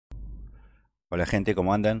Hola gente,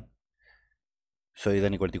 ¿cómo andan? Soy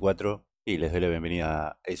Dani44 y les doy la bienvenida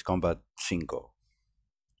a Ace Combat 5.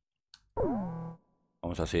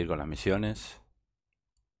 Vamos a seguir con las misiones.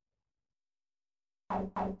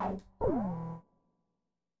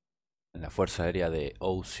 En la Fuerza Aérea de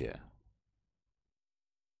Osia.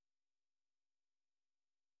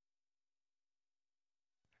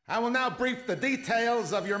 I will now brief the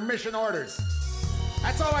details of your mission orders.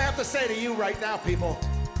 That's all I have to say to you right now, people.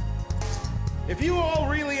 If you all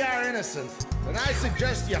really are innocent, then I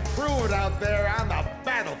suggest you prove it out there on the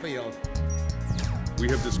battlefield. We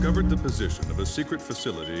have discovered the position of a secret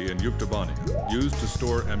facility in Yuktabania, used to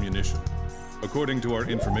store ammunition. According to our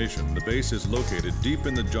information, the base is located deep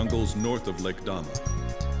in the jungles north of Lake Dama.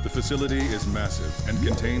 The facility is massive and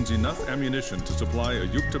contains enough ammunition to supply a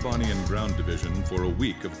Yuktabanian ground division for a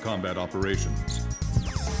week of combat operations.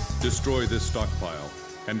 Destroy this stockpile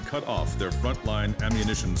and cut off their frontline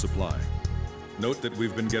ammunition supply. Note that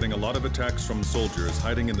we've been getting a lot of attacks from soldiers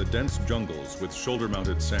hiding in the dense jungles with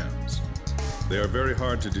shoulder-mounted SAMs. They are very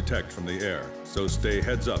hard to detect from the air, so stay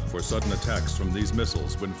heads up for sudden attacks from these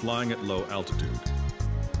missiles when flying at low altitude.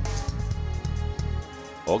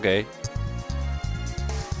 Ok.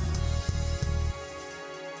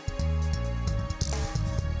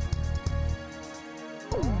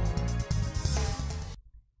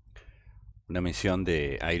 Una misión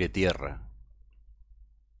de aire-tierra.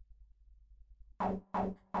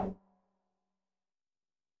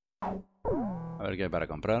 A ver qué hay para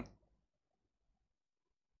comprar.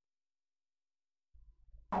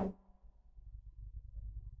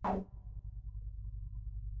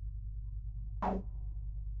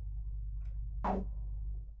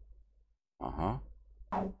 Ajá.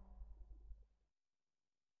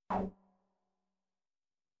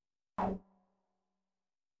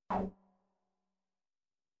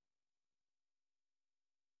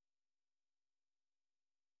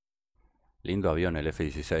 Lindo avión el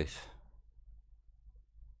F-16.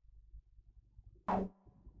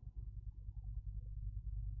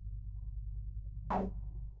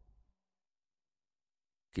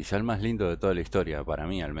 Quizá el más lindo de toda la historia, para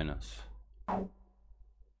mí al menos.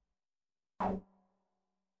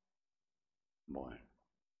 Bueno.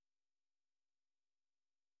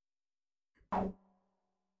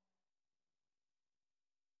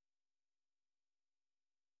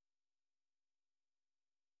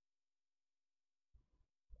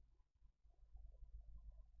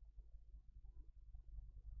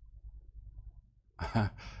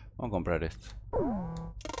 Vamos a comprar esto.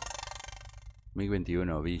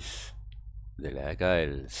 MiG-21 bis de la década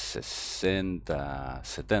del 60,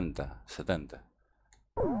 70.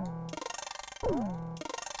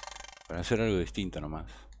 Para hacer algo distinto nomás.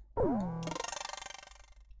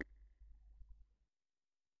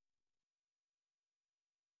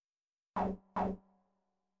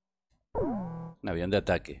 Un avión de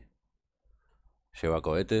ataque. Lleva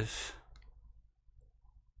cohetes.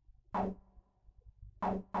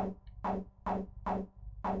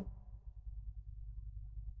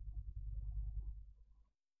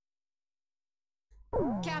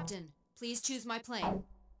 Captain, please choose my plane.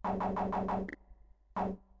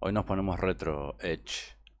 Hoy nos ponemos retro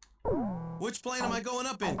edge. Which plane am I going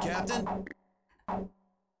up in, Captain?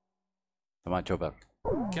 Toma, Chopper.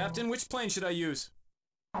 Captain, which plane should I use?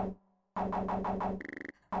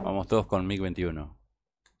 Vamos todos con MiG-21.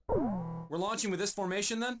 We're launching with this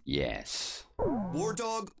formation then? Yes. War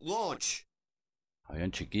Dog, launch.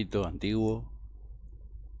 Avión chiquito, antiguo.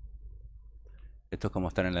 Esto es como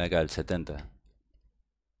estar en la década del 70.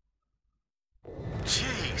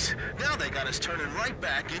 Jeez, now they got us turning right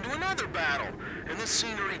back into another battle. And this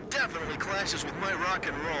scenery definitely clashes with my rock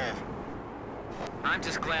and roll. I'm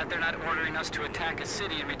just glad they're not ordering us to attack a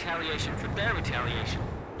city in retaliation for their retaliation.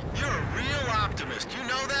 You're a real optimist, you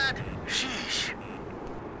know that? Sheesh.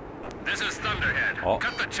 This is Thunderhead. Oh.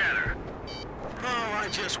 Cut the chatter. Oh, I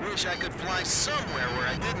just wish I could fly somewhere where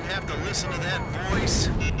I didn't have to listen to that voice.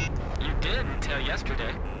 You did until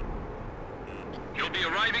yesterday. You'll be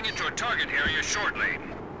arriving at your target area shortly.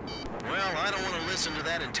 Well, I don't want to listen to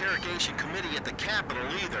that interrogation committee at the Capitol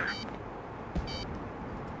either.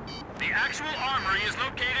 The actual armory is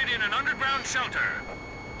located in an underground shelter.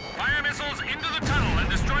 Fire missiles into the tunnel and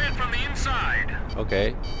destroy it from the inside.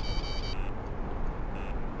 Ok.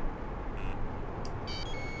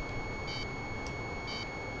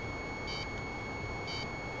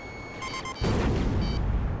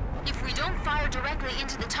 If we don't fire directly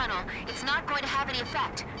into the tunnel, it's not going to have any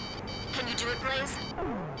effect. Can you do it, Blaze?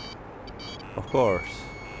 Of course.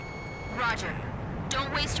 Roger.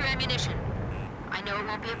 Don't waste your ammunition. I know it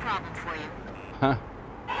won't be a problem for you. Huh.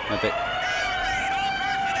 No te...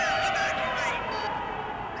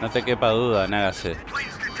 No te quepa duda, Nagase.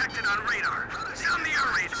 Planes detected on radar. Sound the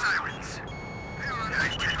air raid sirens. The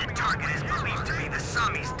intended target is believed to be the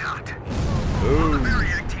Sami's dot. All the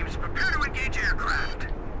Variac teams prepare to engage aircraft.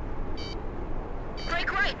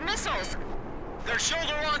 Break right, missiles! They're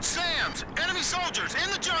shoulder-launched SAMs! Enemy soldiers in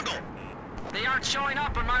the jungle! They aren't showing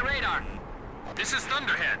up on my radar. This is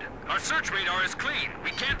Thunderhead. Our search radar is clean. We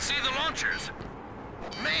can't see the launchers.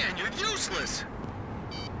 Man, you're useless!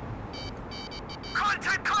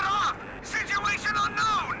 Contact cut off! Situation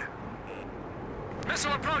unknown!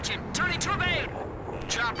 Missile approaching. Turning to evade.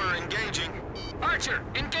 Chopper engaging. Archer,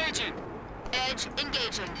 engaging. Edge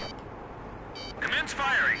engaging. Commence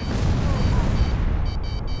firing.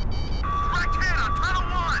 Direct hit on Tunnel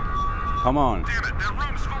 1! Come on. Damn it, that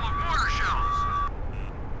room's full of mortar shells.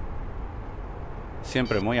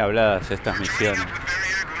 Siempre muy habladas estas misiones.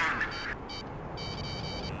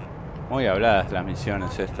 Muy habladas las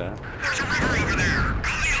misiones estas.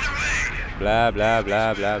 Bla, bla,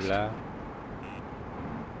 bla, bla, bla.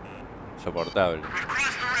 Insoportable.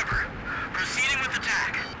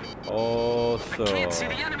 Oso. I can't see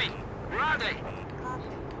the enemy. Where are they?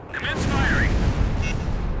 Commence firing.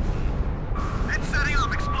 It's setting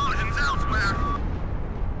off explosions elsewhere.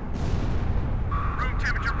 Room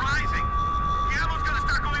temperature rising. The ammo's gonna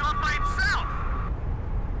start going off by itself.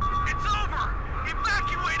 It's over.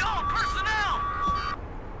 Evacuate all personnel.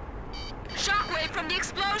 Shockwave from the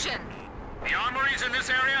explosion! The armories in this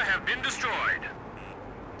area have been destroyed.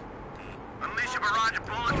 Unleash a barrage of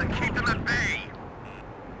bullets and keep them at bay.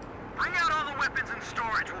 Bring out all the weapons in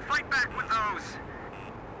storage. We'll fight back with those.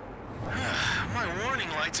 My warning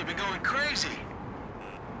lights have been going crazy.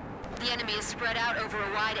 The enemy is spread out over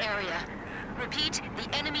a wide area. Repeat, the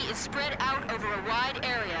enemy is spread out over a wide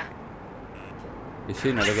area. Y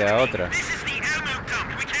sí, no le queda otra. This is the ammo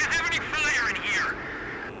dump. We can't have any fire in here.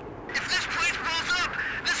 If this place blows up,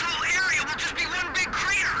 this whole area will just be one big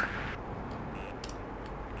crater.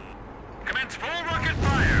 Commence full rocket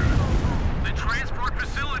fire. The transport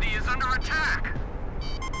facility is under attack.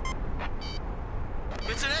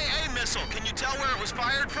 It's an AA missile. Can you tell where it was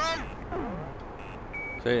fired from?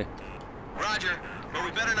 Sí. Roger, but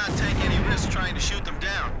we better not take any risks trying to shoot them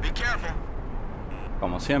down. Be careful.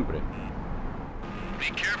 Como siempre. Be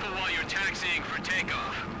careful while you're taxiing for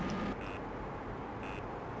takeoff.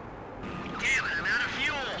 Damn it, I'm out of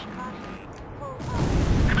fuel.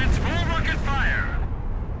 Commence full rocket fire.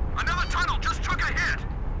 Another tunnel just took a hit.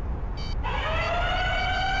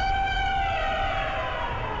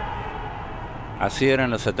 Así eran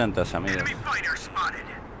los 70s, amigos. Enemy fighter spotted.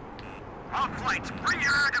 All flights, bring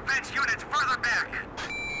your air defense units further back.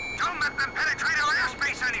 Don't let them penetrate our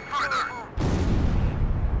airspace any further.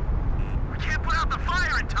 We can't put out the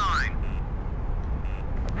fire in time.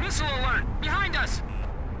 Missile alert! Behind us!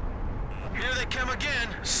 Here they come again,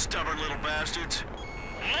 stubborn little bastards.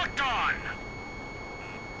 Locked on.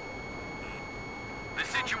 The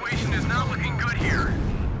situation is not looking good here.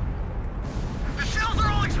 The shells are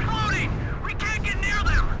all exploding! We can't get near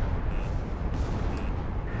them!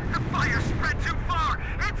 The fire spread too far!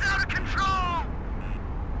 It's out of control!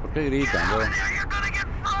 ¿Por qué Get gritan, out bro? of there! You're gonna get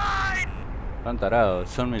fried! Están tarados,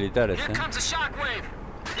 son militares, Here comes a shockwave!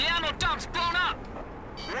 The ammo dump's blown up!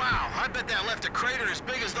 Wow, I bet that left a crater as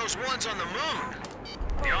big as those ones on the moon.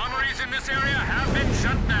 The armories in this area have been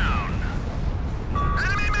shut down.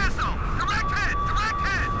 Enemy missile! Direct hit! Direct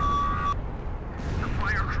hit! The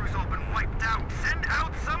fire crew's all been wiped out. Send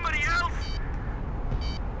out somebody else!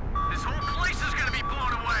 This whole place is gonna be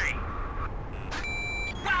blown away!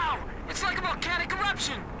 Wow! It's like a volcanic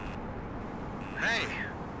eruption! Hey,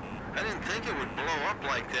 I didn't think it would blow up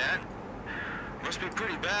like that. Must be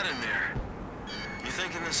pretty bad in there. You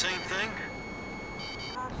thinking the same thing?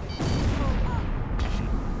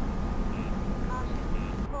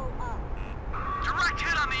 Direct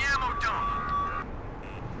hit on the ammo dump!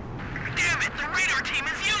 Damn it, the radar team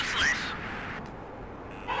is useless!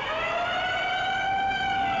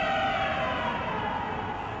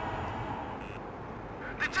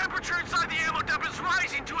 The temperature inside the ammo dump is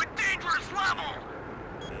rising to a dangerous level!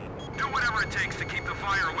 Do whatever it takes to keep the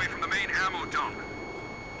fire away from the main ammo dump.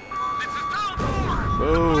 This is Tunnel 4!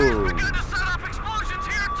 Oh. The players begun to set off explosions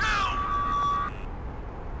here too!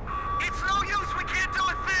 It's no use, we can't do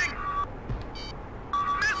a thing!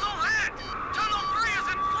 Missile hit! Tunnel 3 is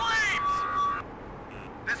in flames!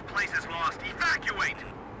 This place is lost. Evacuate!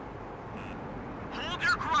 Hold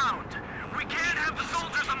your ground! We can't have the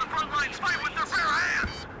soldiers on the front lines fight with their bare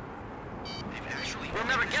hands! We'll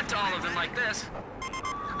never get to all of them like this.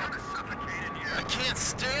 We're gonna suffocate in here. I can't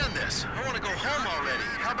stand this. I want to go home already.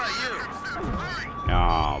 How about you?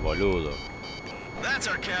 No, boludo. That's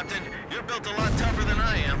our captain. You're built a lot tougher than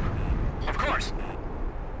I am. Of course.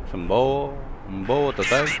 Es un bobo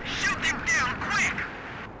total. Shoot him down quick!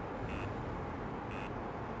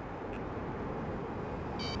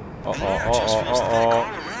 Oh.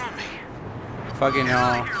 Fucking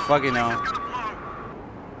no.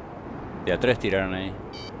 De a tres tiraron ahí.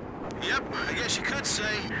 Yep, I guess you could say,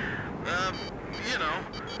 you know.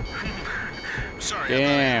 Sorry.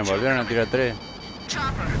 Bien, volvieron a tirar tres.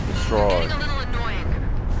 Chopper, Destroy. you're getting a little annoying.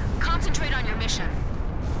 Concentrate on your mission.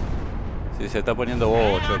 Sí, se está poniendo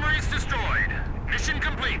bobo, All Chopper. armories destroyed. Mission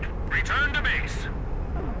complete. Return to base.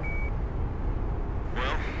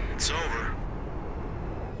 Well, it's over.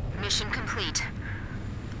 Mission complete.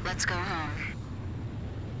 Let's go home.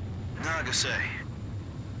 Nagase.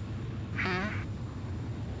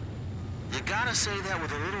 You gotta say that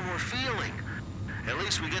with a little more feeling. At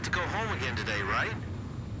least we get to go home again today, right?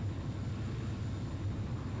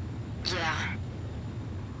 Yeah,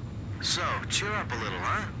 So, cheer up a little,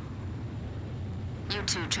 huh? you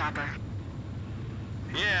too, Chopper.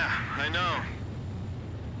 Yeah, I know.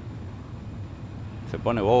 Se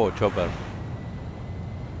pone bobo, Chopper.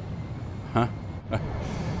 ¿Ah?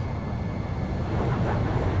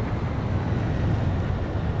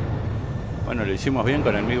 Bueno, lo hicimos bien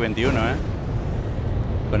con el MiG-21, ¿eh?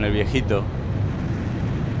 Con el viejito.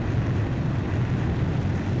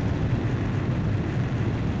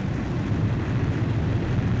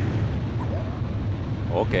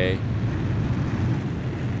 Ok.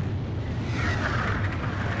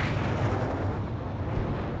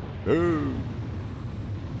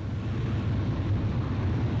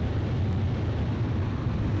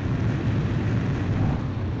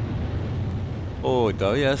 Uy,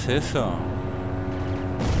 ¿todavía hace eso?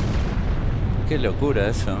 Qué locura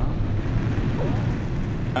eso.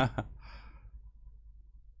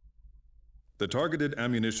 The targeted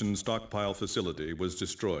ammunition stockpile facility was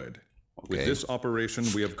destroyed. With Okay. this operation,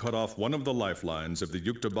 we have cut off one of the lifelines of the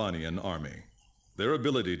Yuktobanian army. Their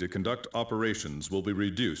ability to conduct operations will be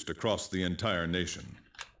reduced across the entire nation.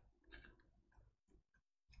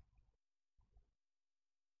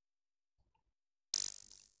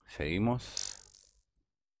 Seguimos.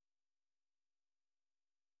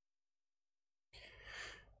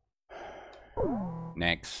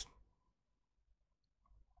 Next.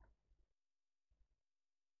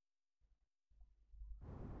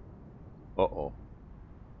 Oh.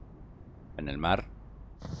 En el mar.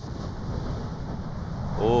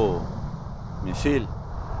 Oh. Misil.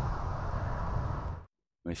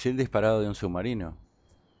 Misil disparado de un submarino.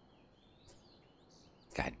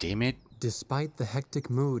 God damn it. Despite the hectic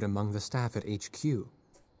mood among the staff at HQ,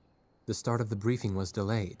 the start of the briefing was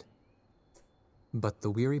delayed. But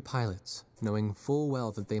the weary pilots, knowing full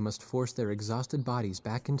well that they must force their exhausted bodies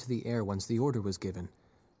back into the air once the order was given,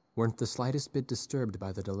 weren't the slightest bit disturbed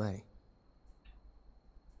by the delay.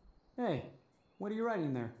 Hey, what are you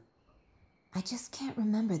writing there? I just can't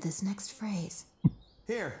remember this next phrase.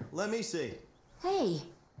 Here, let me see. Hey!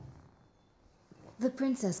 The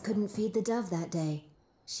princess couldn't feed the dove that day.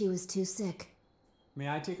 She was too sick. May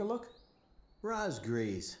I take a look?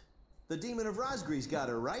 Rosgrees. The demon of Rosgrees got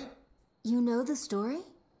her, right? You know the story?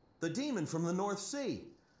 The demon from the North Sea.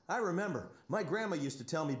 I remember. My grandma used to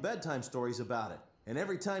tell me bedtime stories about it. And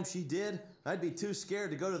every time she did, I'd be too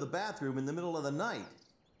scared to go to the bathroom in the middle of the night.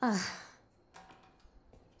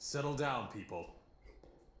 Settle down, people.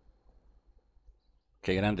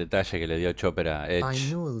 Qué gran detalle que le dio Chopper a I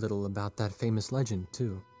Edge. know a little about that famous legend,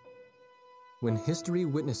 too. When history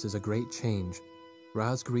witnesses a great change,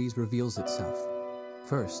 Rosgrees reveals itself,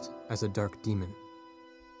 first as a dark demon.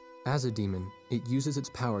 As a demon, it uses its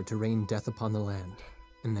power to rain death upon the land,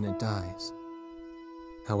 and then it dies.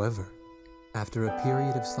 However, after a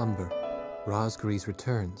period of slumber, Rosgrees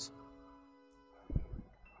returns.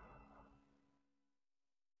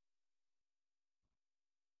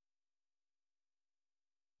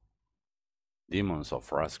 Demons of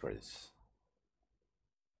Rosgrees.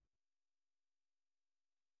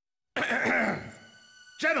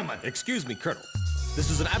 Gentlemen! Excuse me, Colonel. This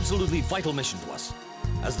is an absolutely vital mission to us.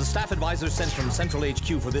 As the staff advisor sent from Central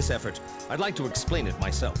HQ for this effort, I'd like to explain it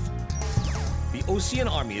myself. The Osean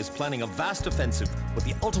Army is planning a vast offensive with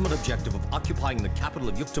the ultimate objective of occupying the capital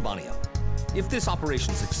of Yuktobania. If this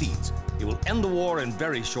operation succeeds, it will end the war in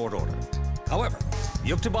very short order. However, the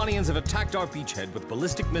Yuktobanians have attacked our beachhead with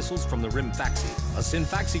ballistic missiles from the Rimfaxi, a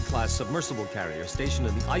Sinfaxi-class submersible carrier stationed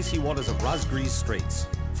in the icy waters of Rosgrees Straits.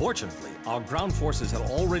 Fortunately, our ground forces had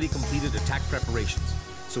already completed attack preparations,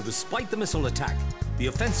 so despite the missile attack, the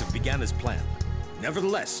offensive began as planned.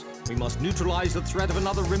 Nevertheless, we must neutralize the threat of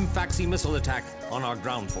another Rimfaxi missile attack on our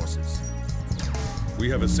ground forces. We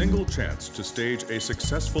have a single chance to stage a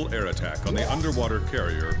successful air attack on the underwater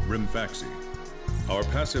carrier Rimfaxi. Our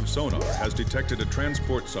passive sonar has detected a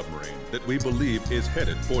transport submarine that we believe is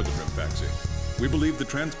headed for the Rimfaxi. We believe the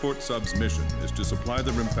transport sub's mission is to supply the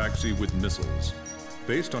Rimfaxi with missiles.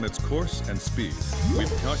 Based on its course and speed, we've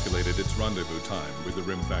calculated its rendezvous time with the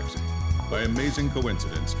Rimfaxi. By amazing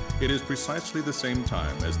coincidence, it is precisely the same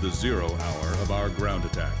time as the 0 hour of our ground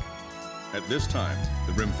attack. At this time,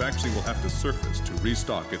 the Rimfaxi will have to surface to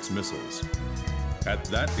restock its missiles. At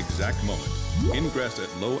that exact moment, ingress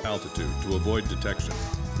at low altitude to avoid detection,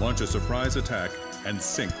 launch a surprise attack, and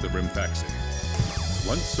sink the Rimfaxi.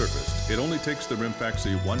 Once surfaced, it only takes the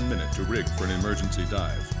Rimfaxi 1 minute to rig for an emergency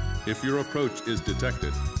dive. If your approach is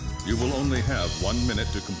detected, you will only have 1 minute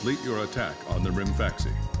to complete your attack on the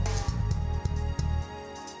Rimfaxi.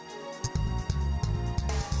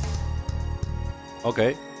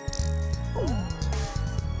 Ok.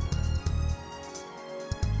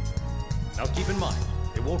 Now keep in mind,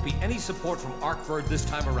 there won't be any support from Arkford this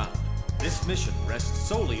time around. This mission rests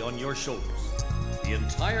solely on your shoulders. The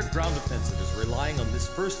entire ground offensive is relying on this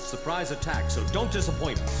first surprise attack, so don't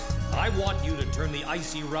disappoint us. I want you to turn the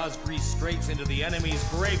icy Razgri Straits into the enemy's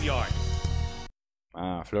graveyard.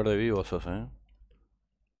 Ah, flor de vivo sos, ¿eh?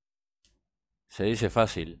 Se dice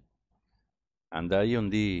fácil. Anda ahí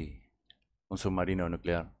hundí un submarino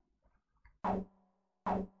nuclear.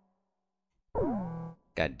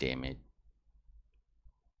 God damn it.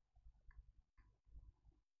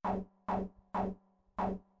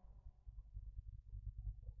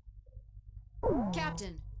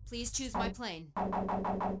 Captain, please choose my plane.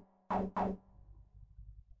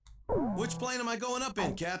 Which plane am I going up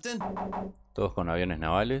in, Captain? Todos con aviones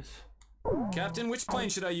navales. Captain, which plane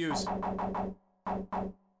should I use?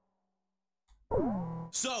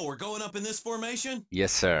 So, we're going up in this formation?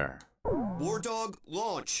 Yes, sir. War Dog,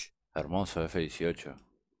 launch. Hermoso F-18.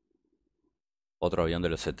 Otro avión de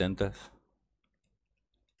los 70s.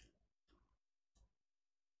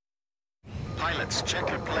 Pilots, check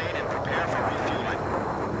your plane and prepare for refueling.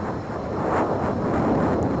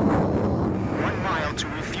 1 mile to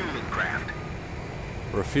refueling craft.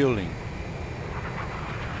 Refueling.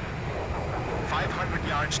 500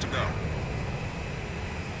 yards to go.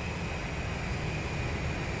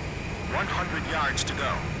 100 yards to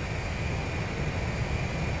go.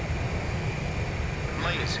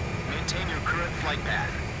 Blaze, maintain your current flight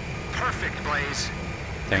path. Perfect, Blaze.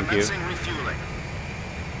 Thank you. Commencing refueling.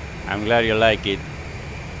 I'm glad you like it.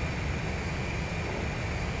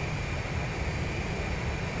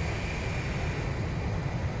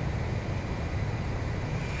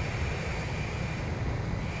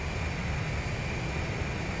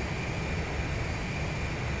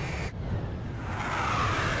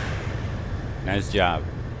 Nice job.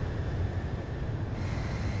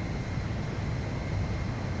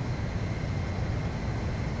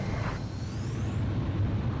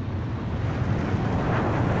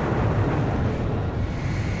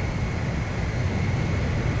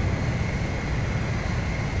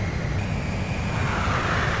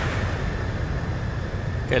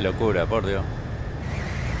 Qué locura, por Dios.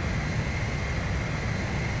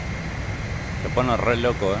 Se pone re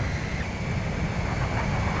loco,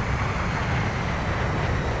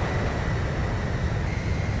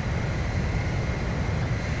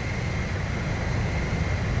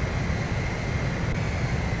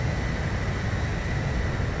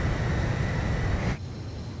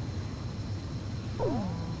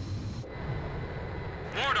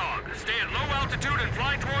 War Dog, stay at low altitude and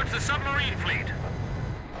fly towards the submarine fleet.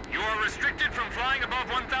 You are restricted from flying above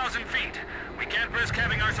 1,000 feet. We can't risk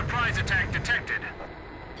having our surprise attack detected.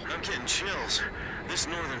 I'm getting chills. This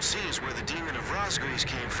northern sea is where the demon of Razgris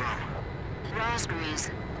came from.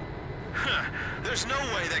 Razgris? Huh. There's no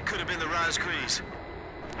way that could have been the Razgris.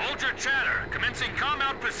 Hold your chatter. Commencing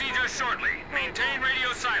comm-out procedures shortly. Maintain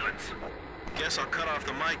radio silence. Guess I'll cut off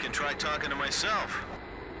the mic and try talking to myself.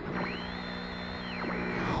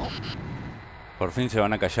 Por fin se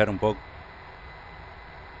van a callar un poco.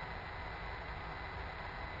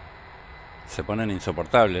 Se ponen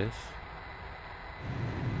insoportables.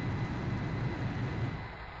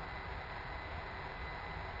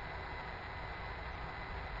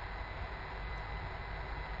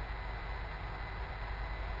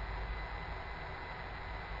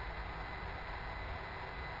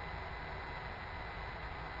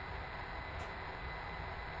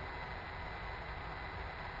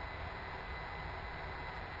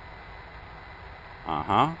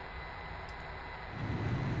 Ajá.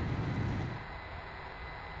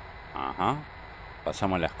 Ajá.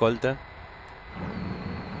 Pasamos la escolta.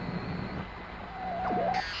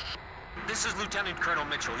 This is Lieutenant Colonel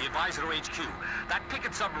Mitchell, the advisor to HQ. That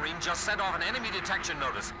picket submarine just sent off an enemy detection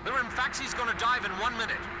notice. The Rimfaxi's gonna dive in 1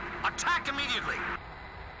 minute. Attack immediately!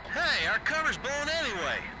 Hey, our cover's blown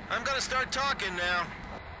anyway. I'm gonna start talking now.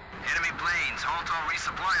 Enemy planes, halt all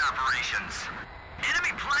resupply operations.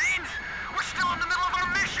 Enemy planes? We're still in the middle of our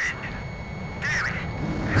mission! Damn it!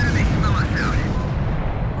 How do they smell us out?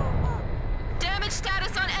 Damage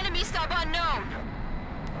status on enemy sub unknown.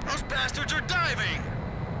 Those bastards are diving!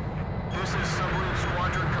 This is Submarine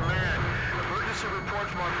Squadron Command. Emergency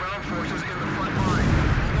report from our ground forces in the front line.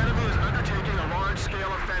 The enemy is undertaking a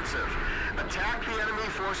large-scale offensive. Attack the enemy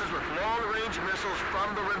forces with long-range missiles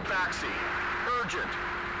from the Rimfaxi. Urgent.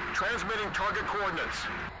 Transmitting target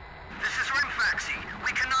coordinates. This is Rimfaxi.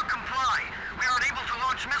 We cannot comply. We are unable to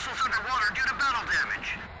launch missiles underwater due to battle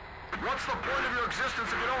damage. What's the point of your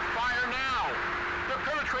existence if you don't fire now? They're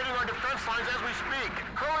penetrating our defense lines as we speak.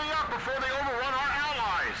 Hurry up before they overrun our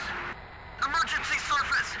allies. Emergency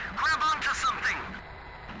surface! Grab onto something!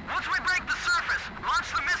 Once we break the surface,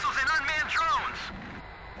 launch the missiles in unmanned drones!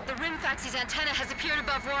 The Rimfaxi's antenna has appeared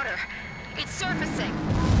above water. It's surfacing.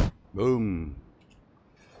 Boom.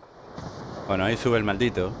 Bueno, ahí sube el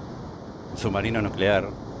maldito. Un submarino nuclear.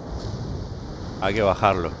 Hay que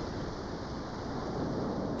bajarlo.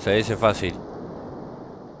 Se dice fácil.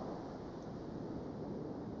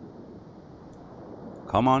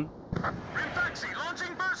 Come on. Rimfaxi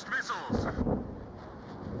launching burst missiles!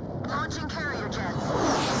 Launching carrier jets.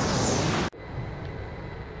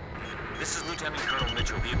 This is Lieutenant Colonel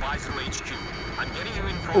Mitchell, the advisor to HQ. I'm getting you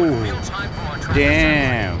info in real time from our traffic.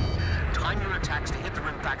 Damn. Time your attacks to hit the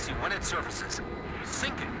Rimfaxi when it surfaces.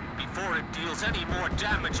 Sink it before it deals any more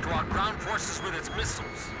damage to our ground forces with its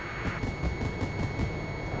missiles.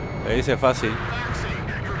 Se dice fácil. Rimfaxi,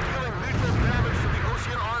 you're dealing lethal damage to the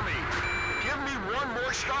Ocean Army. Give me one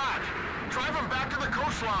more shot. Drive them back to the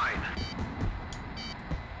coastline.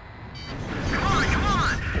 Come on, come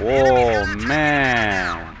on! Oh,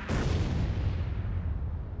 man.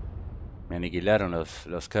 Me aniquilaron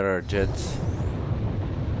los carrier jets.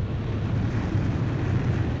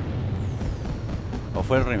 ¿O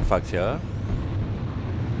fue el Rimfaxi, a ver?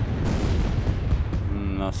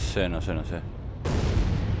 No sé.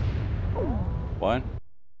 Bueno,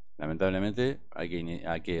 lamentablemente hay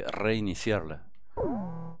que reiniciarla.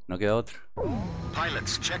 No queda otra.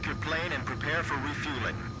 Pilots, check your plane and prepare for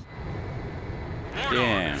refueling.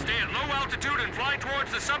 Damn. Stay at low altitude and fly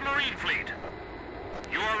towards the submarine fleet.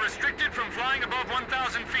 You are restricted from flying above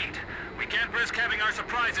 1,000 feet. We can't risk having our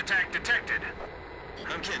surprise attack detected.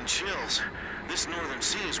 I'm getting chills. This northern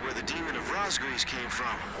sea is where the demon of Rosgrees came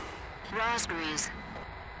from. Rosgrees.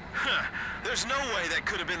 Huh. There's no way that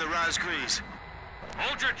could have been the Rosgrees.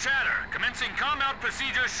 Hold your chatter. Commencing comm-out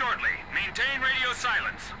procedures shortly. Maintain radio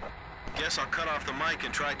silence. Guess I'll cut off the mic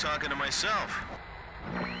and try talking to myself.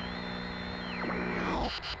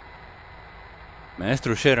 Me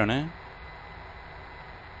destruyeron,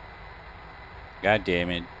 God damn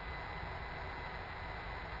it.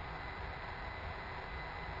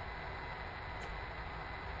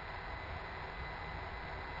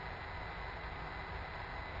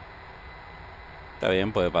 Está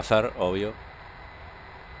bien, puede pasar, obvio.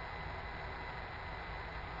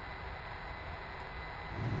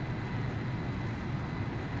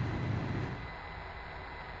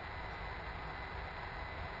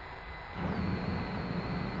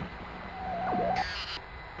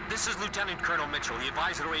 This is Lieutenant Colonel Mitchell, the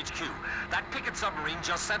advisor to HQ. That picket submarine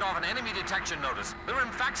just sent off an enemy detection notice. The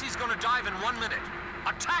Rimfaxi's gonna dive in 1 minute.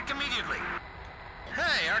 Attack immediately!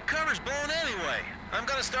 Hey, our cover's blown anyway. I'm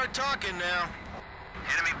gonna start talking now.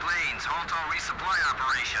 Enemy planes, halt all resupply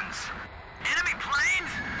operations. Enemy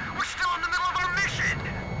planes? We're still in the middle of our mission!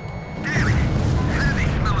 Damn it! How do they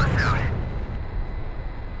smell us out?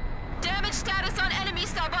 Damage status on enemy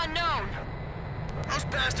sub unknown. Those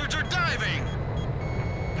bastards are diving!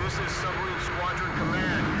 This is Submarine Squadron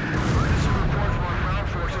Command. Emergency report from our ground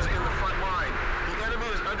forces in the front line. The enemy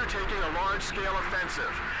is undertaking a large-scale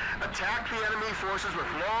offensive. Attack the enemy forces with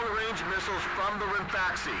long-range missiles from the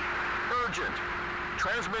Rimfaxi. Urgent.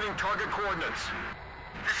 Transmitting target coordinates.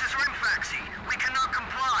 This is Rimfaxi. We cannot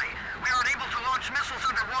comply. We are unable to launch missiles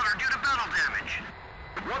underwater due to battle damage.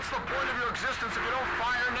 What's the point of your existence if you don't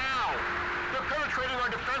fire now? They're penetrating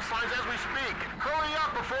our defense lines as we speak. Hurry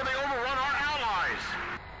up before they overrun our allies.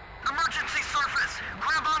 Emergency surface!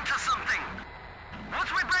 Grab onto something!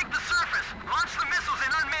 Once we break the surface, launch the missiles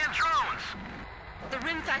in unmanned drones! The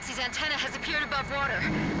Rimfaxi's antenna has appeared above water.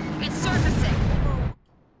 It's surfacing.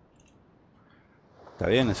 Está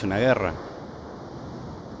bien, es una guerra.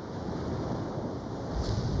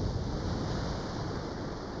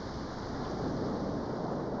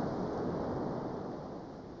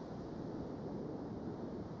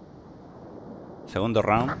 Segundo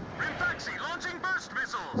round. Rimfaxi launching burst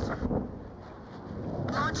missiles.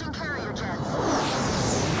 Launching carrier jets.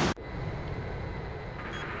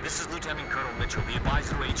 This is Lieutenant Colonel Mitchell, the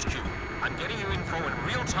advisor to HQ. I'm getting you info in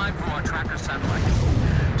real time from our tracker satellite.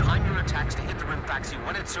 Time your attacks to hit the Rimfaxi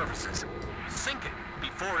when it surfaces. Sink it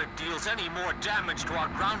before it deals any more damage to our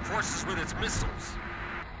ground forces with its missiles.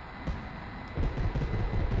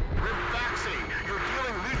 Rimfaxi, you're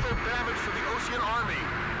dealing lethal damage to the Ocean Army.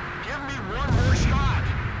 Give me one more shot.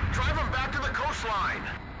 Drive them back to the coastline.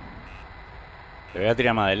 Le voy a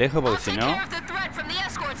tirar más de lejos porque si no, Take care of the threat from the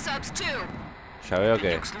escort subs too. ya veo If que...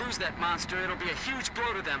 Nukes lose that monster, it'll be a huge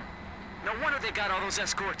blow to them. No wonder they got all those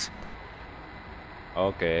escorts.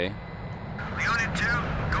 Ok. Unit 2,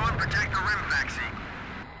 go and protect the Rimfaxi.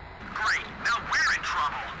 Great, now we're in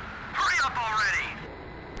trouble. Hurry up already.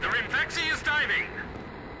 The Rimfaxi is diving.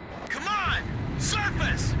 Come on!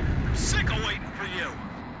 Surface! I'm sick of waiting for you.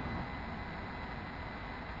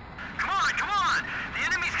 Come on, come on! The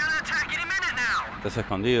enemy's gonna attack any minute now. Estás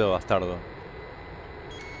escondido, bastardo.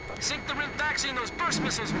 Sink the Rimfaxi and those burst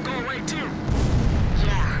missiles will go away too.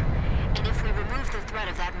 Yeah, and if we remove the threat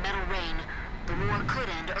of that metal rain, the war could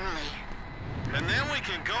end early. And then we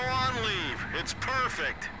can go on leave. It's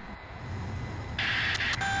perfect.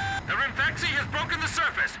 The Rimfaxi has broken the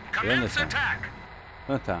surface. Commence attack.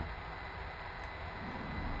 ¿Dónde está?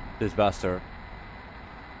 This bastard.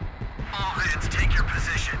 All hands, take your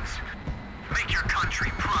positions. Make your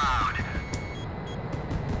country proud.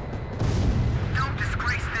 Don't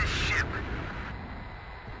disgrace this ship.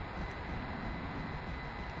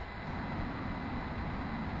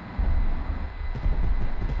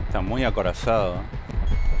 Está muy acorazado.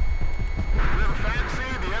 Rimfaxi,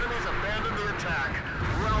 the enemy's abandoned the attack.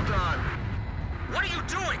 Well done. What are you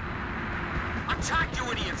doing? Attack,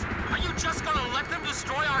 you idiots! Are you just gonna let them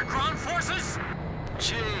destroy our ground forces?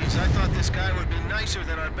 Jeez, I thought this guy would be nicer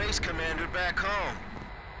than our base commander back home.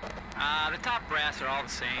 The top brass are all the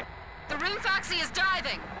same. The Rimfaxi is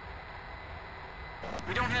diving.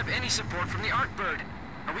 We don't have any support from the Arcbird.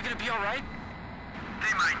 Are we gonna be all right?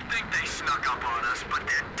 They might think they snuck up on us, but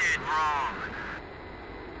they're dead wrong.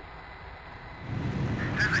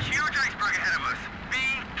 There's a huge iceberg ahead of us.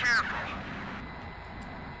 Be careful.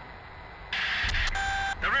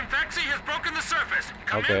 The Rimfaxi has broken the surface.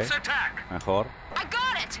 Commence attack. Mejor. I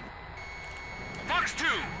got it. Fox 2.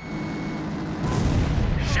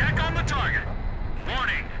 Shack on the target.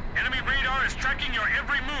 Warning. Enemy radar is tracking your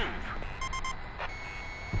every move.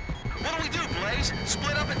 What do we do, Blaze?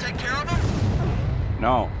 Split up and take care of him?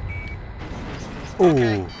 No.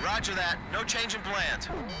 Okay, roger that. No change in plans.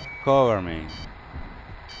 Cover me.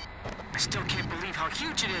 I still can't believe how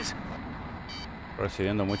huge it is.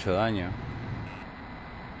 Recibiendo mucho daño.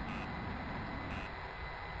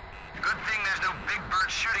 Good thing there's no big bird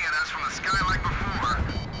shooting at us from the sky like before.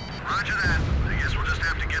 Roger that. I guess we'll just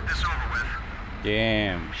have to get this over with.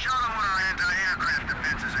 Damn. Show them what our anti-aircraft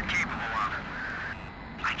defenses are capable of.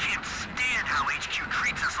 I can't stand how HQ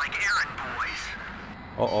treats us like errand boys.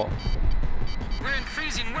 Oh. We're in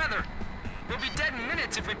freezing weather. We'll be dead in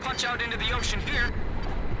minutes if we punch out into the ocean here.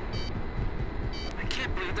 I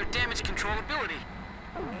can't believe their damage control ability.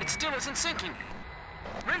 It still isn't sinking.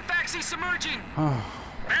 Rimfaxi submerging!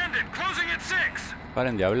 Bandit closing at 6!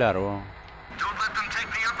 Paren de hablar, vos. Don't let them take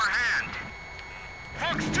the upper hand.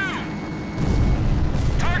 Fox 2!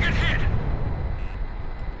 Target hit!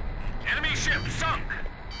 Enemy ship sunk!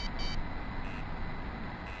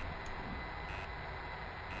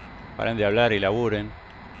 Paren de hablar y laburen.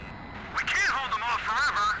 We can't hold them off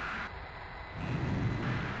forever.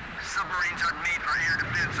 Submarines aren't made for air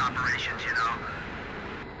defense operations, you know.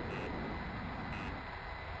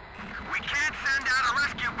 We can't send out a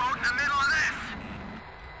rescue boat in the middle of this.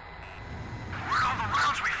 Where'd all the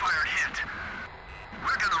rounds we fired hit?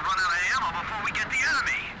 We're gonna run out of ammo before we get the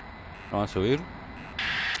enemy. Vamos a subir.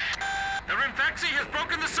 The Rimfaxi has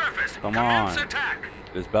broken the surface. Come Commence on. attack.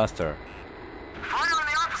 This bastard. Fire in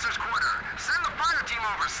the officer's quarter. Send the fire team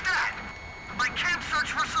over, stat. I can't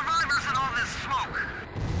search for survivors in all this smoke.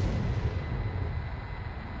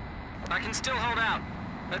 I can still hold out.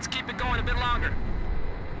 Let's keep it going a bit longer.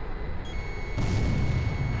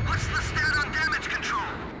 What's the stat on damage control?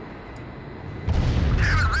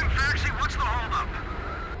 Damn it, Rimfaxi, what's the holdup?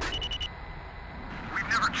 We've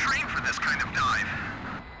never trained for this kind of dive.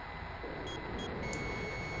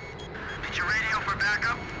 Did you radio for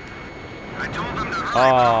backup? I told them to hurry.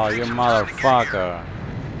 Oh, you motherfucker.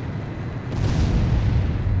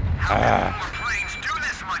 How can more planes do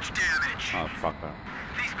this much damage? Motherfucker.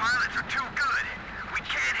 These pilots are too good. We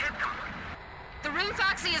can't hit them. The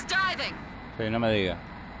Rimfaxi is diving. Sí, no me diga.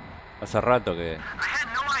 Hace rato que... I had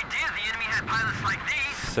no idea the enemy had pilots like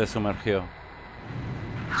these. Se sumergió.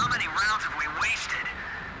 How many rounds have we wasted?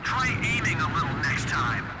 Try aiming a little next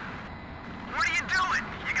time. What are you doing?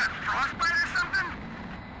 You got frostbite or something?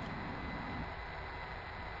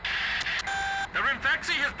 The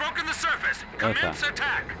Rimfaxi has broken the surface. Commence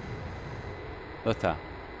attack. ¿Dónde está?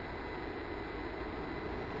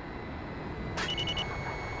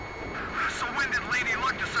 So when did Lady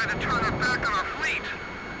Luck decide to turn her back on our fleet?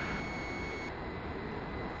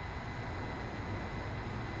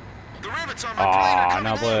 The rivets on my plane are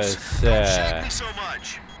coming no puede loose. Don't shake ser. me so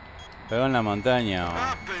much. Pegó en la montaña.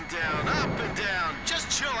 Up and down, up and down. Just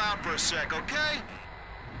chill out for a sec, okay?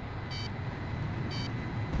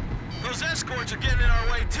 Those escorts are getting in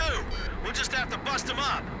our way too. We'll just have to bust them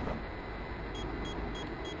up.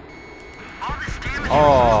 All this damage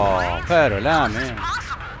Oh, pero la mía.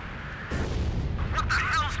 possible. What the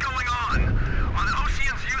hell's going on? Are the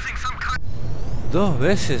Oceans using some kind? Dos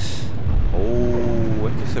veces.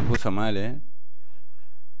 Este se puso mal,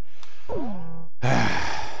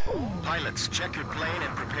 Pilots, check your plane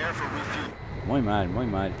and prepare for refuel. Muy mal, muy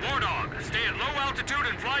mal. War Dog, stay at low altitude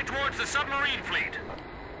and fly towards the submarine fleet.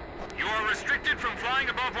 You are restricted from flying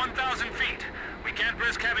above 1,000 feet. We can't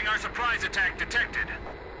risk having our surprise attack detected.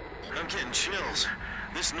 I'm getting chills.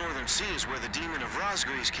 This northern sea is where the demon of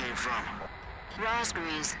Rosgrees came from.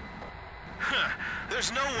 Rosgrees. Huh.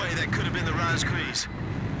 There's no way that could have been the Rosgrees.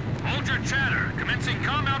 Hold your chatter. Commencing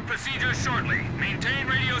comm-out procedures shortly. Maintain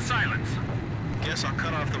radio silence. Guess I'll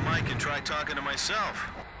cut off the mic and try talking to myself.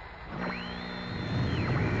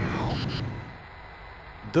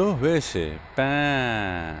 Dos veces.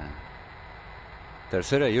 ¡Pah!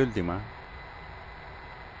 Tercera y última.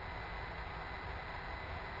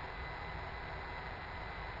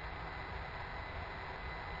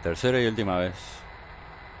 Tercera y última vez.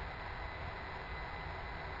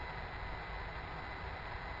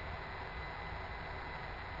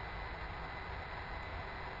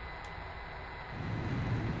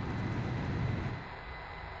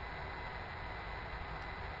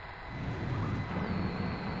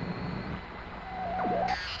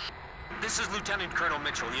 This is Lieutenant Colonel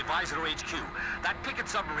Mitchell, the advisor to HQ. That picket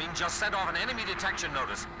submarine just sent off an enemy detection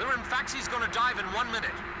notice. The Rimfaxi's gonna dive in 1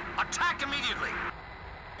 minute. Attack immediately!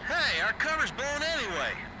 Hey, our cover's blown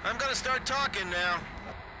anyway. I'm gonna start talking now.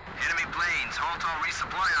 Enemy planes, halt all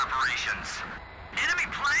resupply operations. Enemy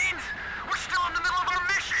planes? We're still in the middle of our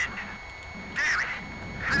mission! Damn it!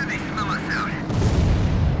 How did they smell us out?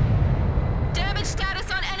 Damage status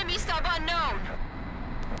on enemy sub unknown.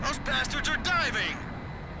 Those bastards are diving!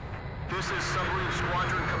 This is Submarine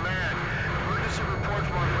Squadron Command. Emergency report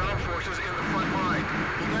from our ground forces in the front line.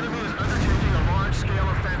 The enemy is undertaking a large-scale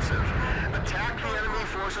offensive. Attack the enemy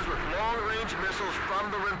forces with long-range missiles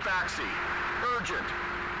from the Rimfaxi. Urgent.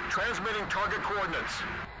 Transmitting target coordinates.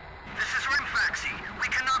 This is Rimfaxi.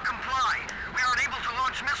 We cannot comply. We aren't able to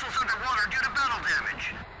launch missiles underwater due to battle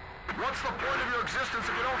damage. What's the point of your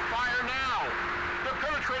existence if you don't fire now? They're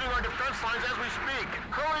penetrating our defense lines as we speak.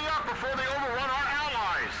 Hurry up before they overrun our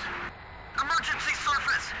allies. Emergency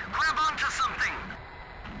surface! Grab onto something!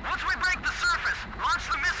 Once we break the surface, launch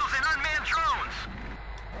the missiles in unmanned drones!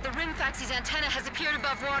 The Rimfaxi's antenna has appeared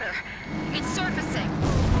above water. It's surfacing.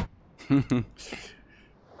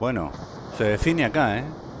 Bueno, se define acá,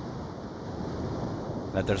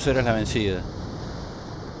 La tercera es la vencida.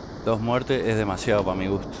 2 muertes es demasiado para mi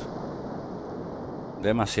gusto.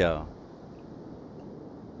 Demasiado.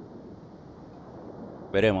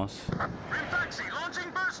 Veremos. Rimfaxi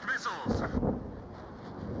launching burst missiles!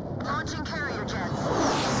 Launching carrier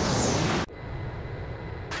jets.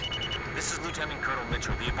 This is Lieutenant Colonel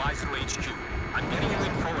Mitchell, the advisor to HQ. I'm getting you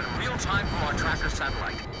info in real time from our tracker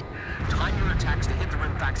satellite. Time your attacks to hit the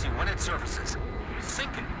Rimfaxi when it surfaces.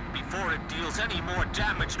 Sink it before it deals any more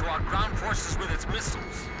damage to our ground forces with its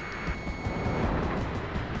missiles.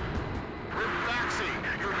 Rimfaxi,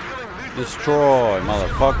 you're dealing lethal Destroy,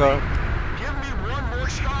 damage. motherfucker. Give me one more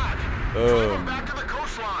shot. Drive them back to the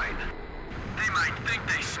coastline. They might think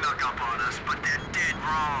they snuck up on us, but they're dead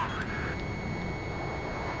wrong.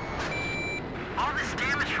 All this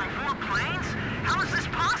damage from 4 planes? How is this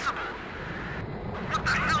possible? What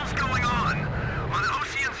the hell's going on? Are the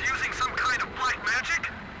Oceans using some kind of black magic?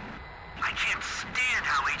 I can't stand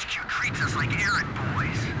how HQ treats us like errand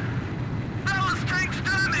boys. Ballast tanks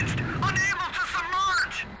damaged! Unable to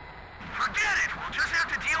submerge! Forget it! We'll just have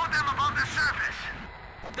to deal with them above the surface.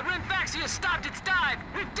 The Rimfaxi has stopped its dive!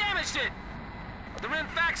 We've damaged it! The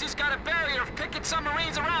Rimfaxi's got a barrier of picket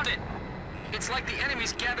submarines around it. It's like the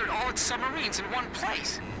enemy's gathered all its submarines in one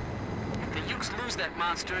place. If the Ukes lose that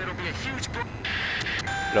monster, it'll be a huge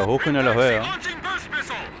Los busco y no los veo. Launching burst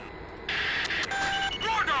missile.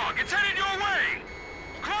 War Dog, it's headed your way.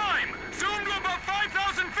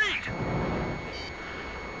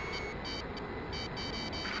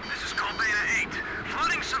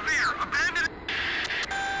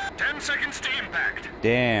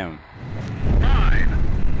 Damn. 5,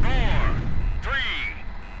 4, 3,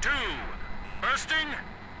 2, bursting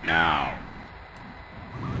now.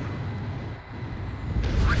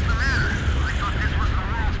 What's the matter? I thought this was the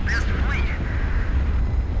world's best fleet.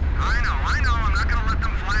 I know. I'm not gonna let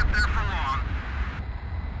them fly up there for long.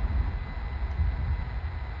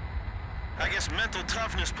 I guess mental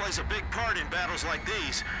toughness plays a big part in battles like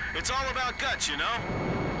these. It's all about guts, you know?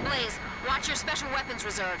 Blaze, watch your special weapons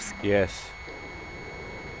reserves. Yes.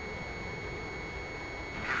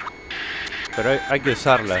 Pero hay que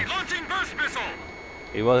usarlas. Launching burst missile.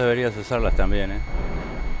 Y vos deberías usarlas también, ¿eh?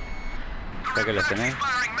 Ya que las tenés.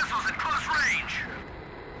 Firing missiles at close range.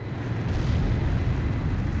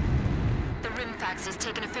 The Rimfax has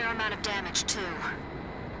taken a fair amount of damage, too.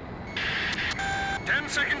 10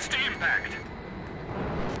 seconds to impact.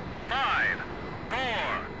 5, 4,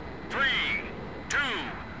 3, 2,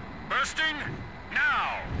 bursting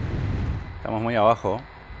now. Estamos muy abajo.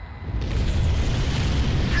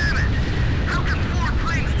 Damn it! How can 4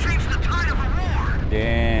 planes change the tide of a war?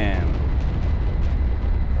 Damn.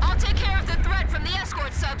 I'll take care of the threat from the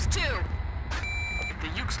escort subs, too. If the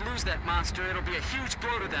Ukes lose that monster, it'll be a huge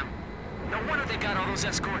blow to them. No wonder they got all those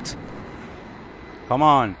escorts. Come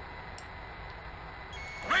on.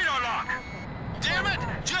 Radar lock. Damn it!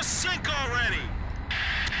 Just sink already!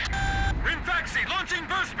 Rimfaxi launching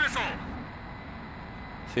burst missile.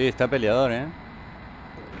 Sí, está peleador, ¿eh?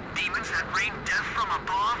 Demons that rain death from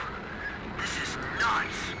above? This is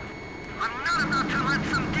nuts. I'm not about to let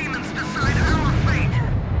some demons decide our fate.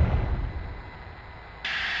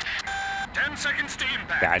 10 seconds to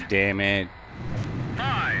impact. God damn it.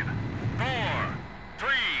 5, 4, 3,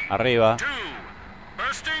 Arriba. 2,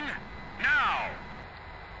 bursting now.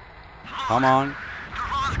 Come on. The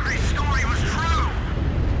Rosgray story was true.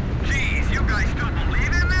 Jeez, you guys still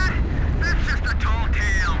believe in that? That's just a tall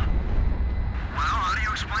tale. Well, how do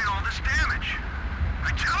you explain all this damage?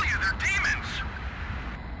 I tell you, they're demons.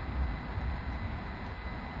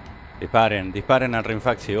 Disparen al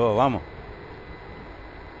Rimfaxi, vos, vamos.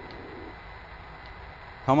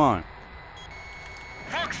 Come on.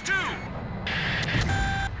 Fox 2.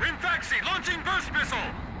 Rimfaxi launching burst missile.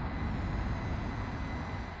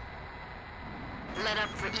 Let up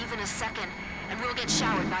for even a second, and we'll get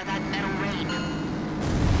showered by that metal rain.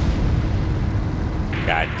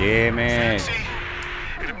 God damn it. Fancy?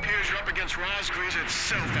 It appears you're up against Rosgrees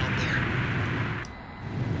itself out there.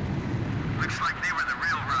 Looks like they were the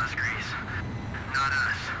real Rosgrees, not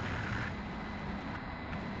us.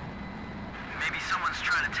 Maybe someone's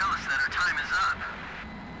trying to tell us that our time is up.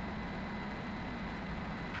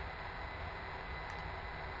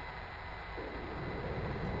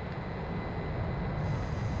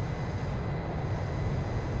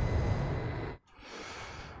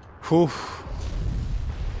 Uf.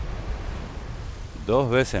 2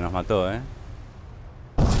 veces nos mató, ¿eh?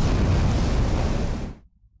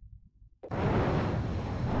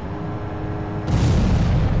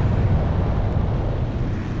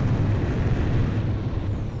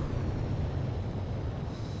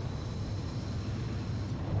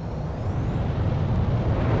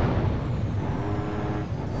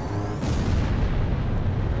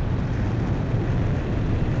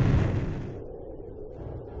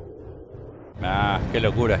 Ah, qué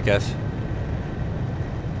locuras que hace.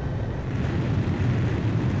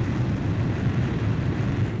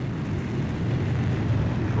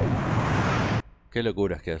 Qué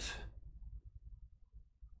locuras que hace.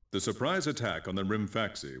 The surprise attack on the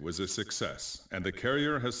Rimfaxi was a success, and the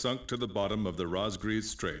carrier has sunk to the bottom of the Rosgrees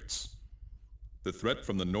Straits. The threat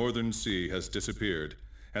from the northern sea has disappeared,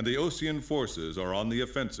 and the Osean forces are on the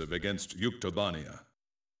offensive against Yuktobania.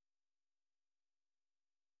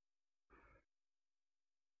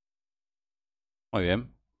 Muy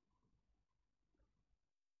bien.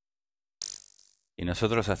 Y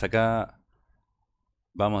nosotros hasta acá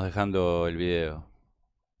vamos dejando el video.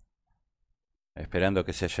 Esperando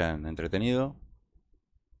que se hayan entretenido.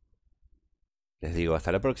 Les digo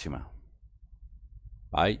hasta la próxima.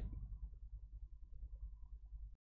 Bye.